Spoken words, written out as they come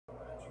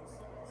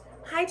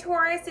Hi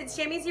Taurus, it's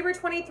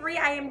jamiezebra23.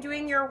 I am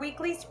doing your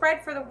weekly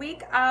spread for the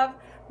week of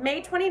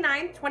May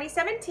 29th,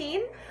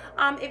 2017.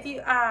 If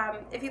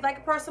you'd like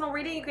a personal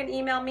reading, you can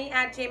email me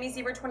at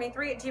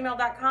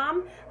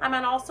jamiezebra23@gmail.com. I'm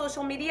on all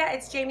social media.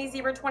 It's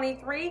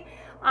jamiezebra23.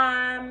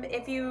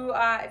 If you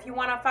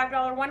want a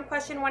 $5 one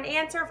question, one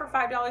answer for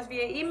 $5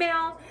 via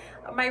email,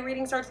 my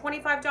readings are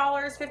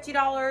 $25,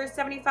 $50,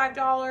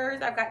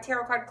 $75. I've got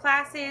tarot card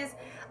classes.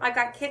 I've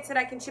got kits that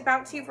I can ship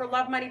out to you for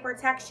love, money,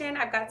 protection.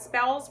 I've got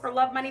spells for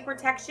love, money,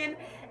 protection.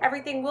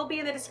 Everything will be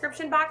in the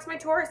description box, my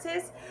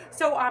Tauruses.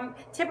 So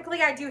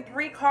typically I do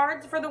 3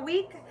 cards for the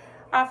week,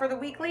 for the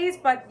weeklies,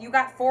 but you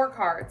got 4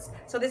 cards.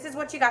 So this is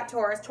what you got,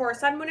 Taurus.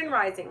 Taurus, Sun, Moon, and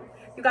Rising.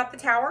 You got the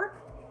Tower.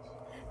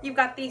 You've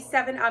got the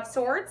 7 of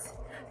Swords.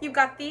 You've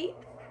got the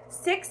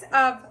 6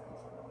 of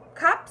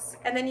Cups,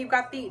 and then you've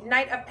got the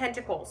Knight of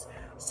Pentacles.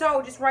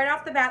 So just right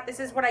off the bat, this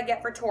is what I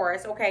get for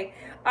Taurus. Okay,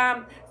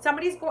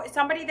 somebody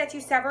that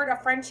you severed a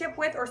friendship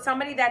with, or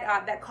somebody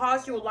that that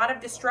caused you a lot of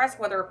distress,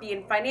 whether it be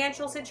in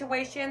financial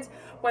situations,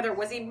 whether it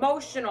was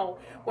emotional,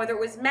 whether it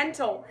was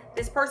mental.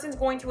 This person's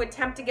going to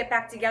attempt to get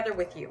back together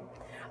with you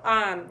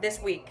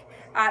this week.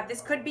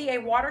 This could be a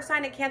water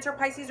sign, a Cancer,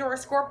 Pisces, or a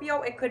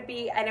Scorpio. It could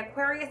be an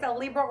Aquarius, a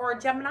Libra, or a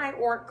Gemini,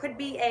 or it could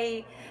be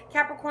a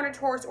Capricorn, a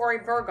Taurus, or a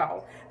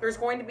Virgo. There's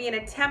going to be an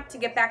attempt to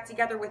get back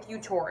together with you,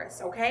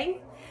 Taurus,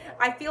 okay?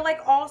 I feel like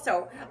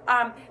also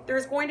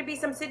there's going to be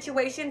some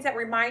situations that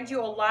remind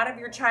you a lot of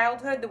your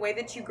childhood, the way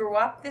that you grew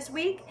up this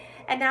week.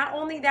 And not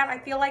only that, I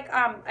feel like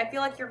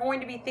you're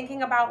going to be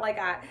thinking about like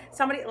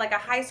somebody like a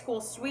high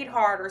school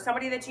sweetheart, or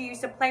somebody that you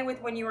used to play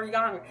with when you were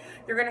young.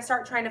 You're going to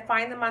start trying to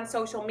find them on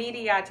social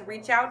media to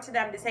reach out to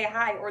them to say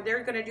hi, or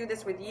they're going to do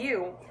this with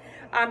you.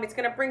 It's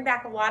going to bring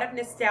back a lot of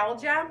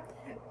nostalgia.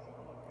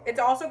 It's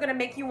also going to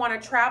make you want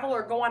to travel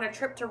or go on a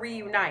trip to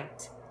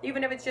reunite,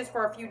 even if it's just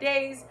for a few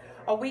days,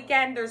 a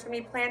weekend. There's going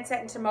to be plans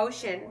set into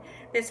motion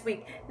this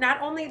week.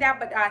 Not only that,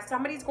 but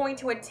somebody's going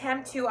to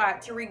attempt to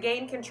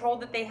regain control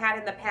that they had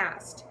in the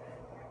past.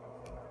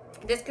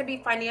 This could be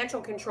financial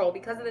control.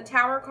 Because of the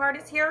Tower card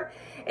is here,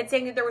 it's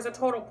saying that there was a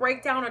total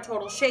breakdown, a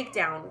total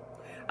shakedown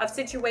of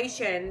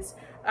situations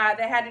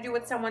that had to do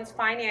with someone's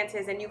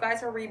finances, and you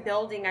guys are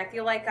rebuilding. I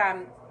feel like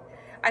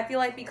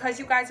because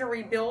you guys are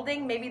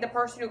rebuilding, maybe the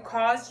person who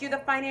caused you the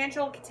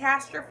financial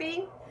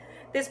catastrophe,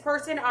 this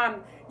person,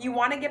 you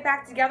want to get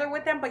back together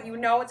with them, but you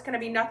know it's going to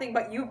be nothing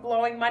but you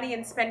blowing money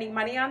and spending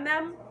money on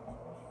them.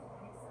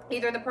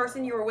 Either the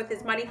person you were with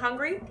is money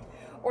hungry,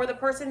 or the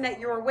person that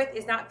you're with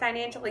is not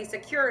financially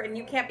secure, and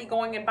you can't be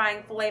going and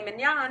buying filet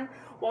mignon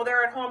while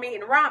they're at home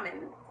eating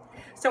ramen.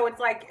 So it's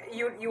like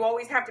you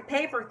always have to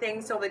pay for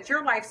things so that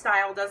your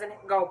lifestyle doesn't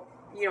go,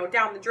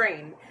 down the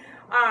drain.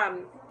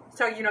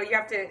 So, you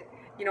have to,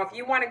 if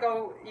you want to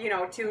go,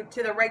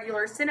 to the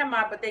regular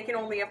cinema, but they can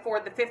only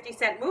afford the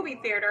 50-cent movie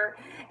theater,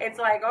 it's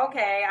like,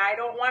 okay, I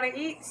don't want to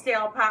eat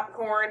stale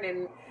popcorn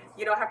and,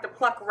 have to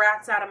pluck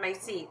rats out of my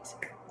seat.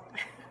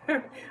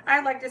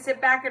 I like to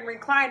sit back and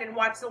recline and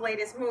watch the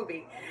latest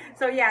movie.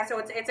 So yeah, so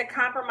it's a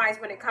compromise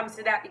when it comes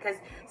to that, because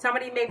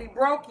somebody may be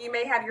broke, you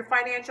may have your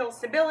financial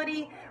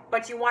stability,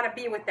 but you want to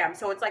be with them.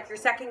 So it's like you're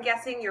second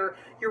guessing, you're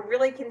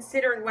really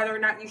considering whether or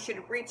not you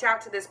should reach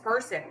out to this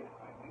person.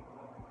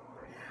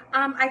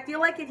 I feel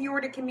like if you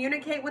were to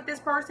communicate with this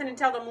person and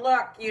tell them,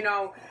 look, you're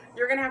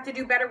going to have to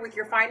do better with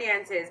your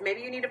finances. Maybe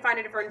you need to find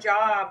a different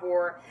job,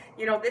 or,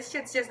 this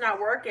shit's just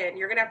not working.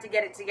 You're going to have to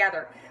get it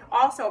together.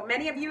 Also,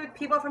 many of you,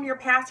 people from your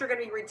past, are going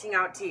to be reaching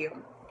out to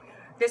you.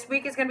 This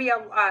week is going to be,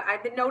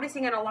 I've been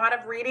noticing in a lot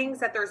of readings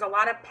that there's a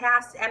lot of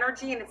past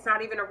energy, and it's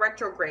not even a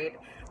retrograde.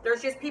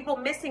 There's just people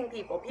missing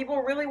people.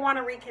 People really want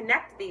to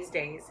reconnect these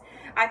days.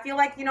 I feel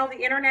like, the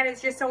internet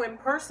is just so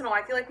impersonal.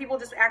 I feel like people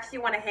just actually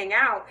want to hang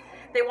out.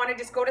 They want to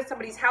just go to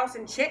somebody's house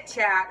and chit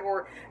chat,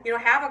 or,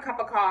 have a cup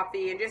of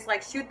coffee and just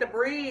like shoot the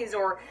breeze,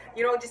 or,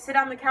 just sit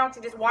on the couch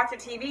and just watch a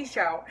TV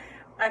show.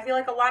 I feel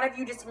like a lot of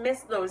you just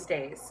miss those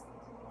days.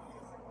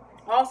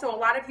 Also, a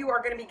lot of you are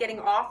going to be getting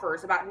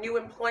offers about new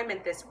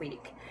employment this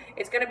week.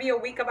 It's going to be a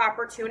week of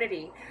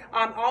opportunity.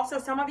 Also,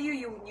 some of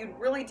you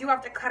really do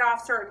have to cut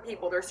off certain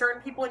people. There are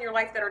certain people in your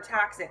life that are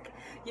toxic.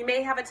 You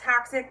may have a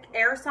toxic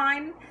air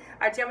sign,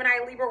 a Gemini,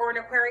 Libra, or an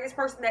Aquarius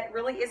person that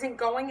really isn't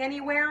going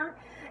anywhere.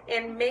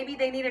 And maybe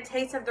they need a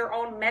taste of their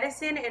own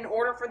medicine in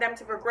order for them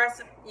to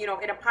progress, in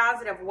a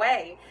positive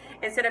way,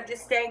 instead of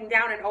just staying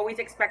down and always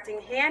expecting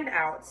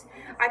handouts.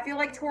 I feel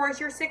like, Taurus,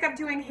 you're sick of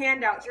doing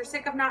handouts. You're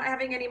sick of not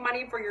having any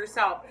money for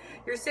yourself.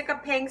 You're sick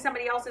of paying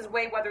somebody else's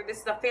way, whether this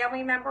is a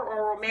family member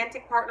or a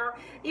romantic partner,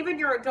 even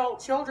your adult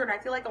children. I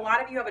feel like a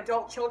lot of you have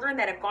adult children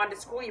that have gone to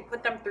school. You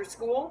put them through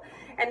school,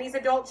 and these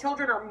adult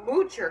children are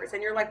moochers,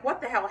 and you're like,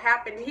 what the hell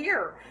happened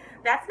here?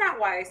 That's not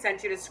why I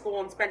sent you to school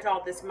and spent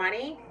all this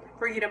money,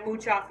 for you to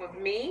mooch off of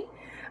me.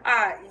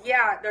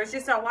 Yeah, there's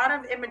just a lot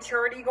of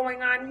immaturity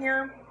going on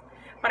here,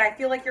 but I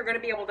feel like you're going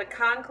to be able to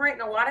conquer it,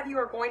 and a lot of you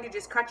are going to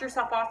just cut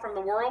yourself off from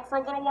the world for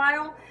a little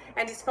while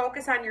and just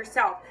focus on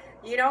yourself.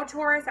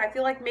 Taurus, I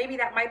feel like maybe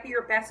that might be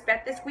your best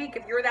bet this week.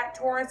 If you're that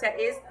Taurus that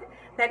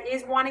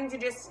is wanting to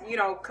just,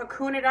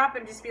 cocoon it up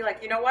and just be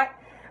like, you know what?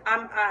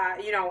 I'm,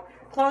 you know,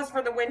 closed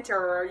for the winter,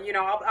 or, you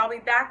know, I'll be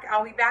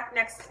back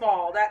next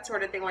fall, that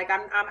sort of thing. Like,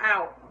 I'm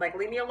out. Like,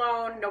 leave me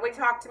alone. Nobody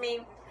talk to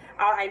me.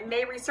 I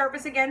may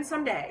resurface again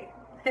someday.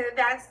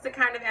 That's the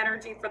kind of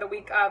energy for the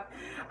week of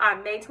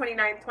May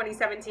 29th,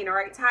 2017. All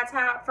right,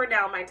 ta-ta for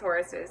now, my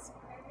Tauruses.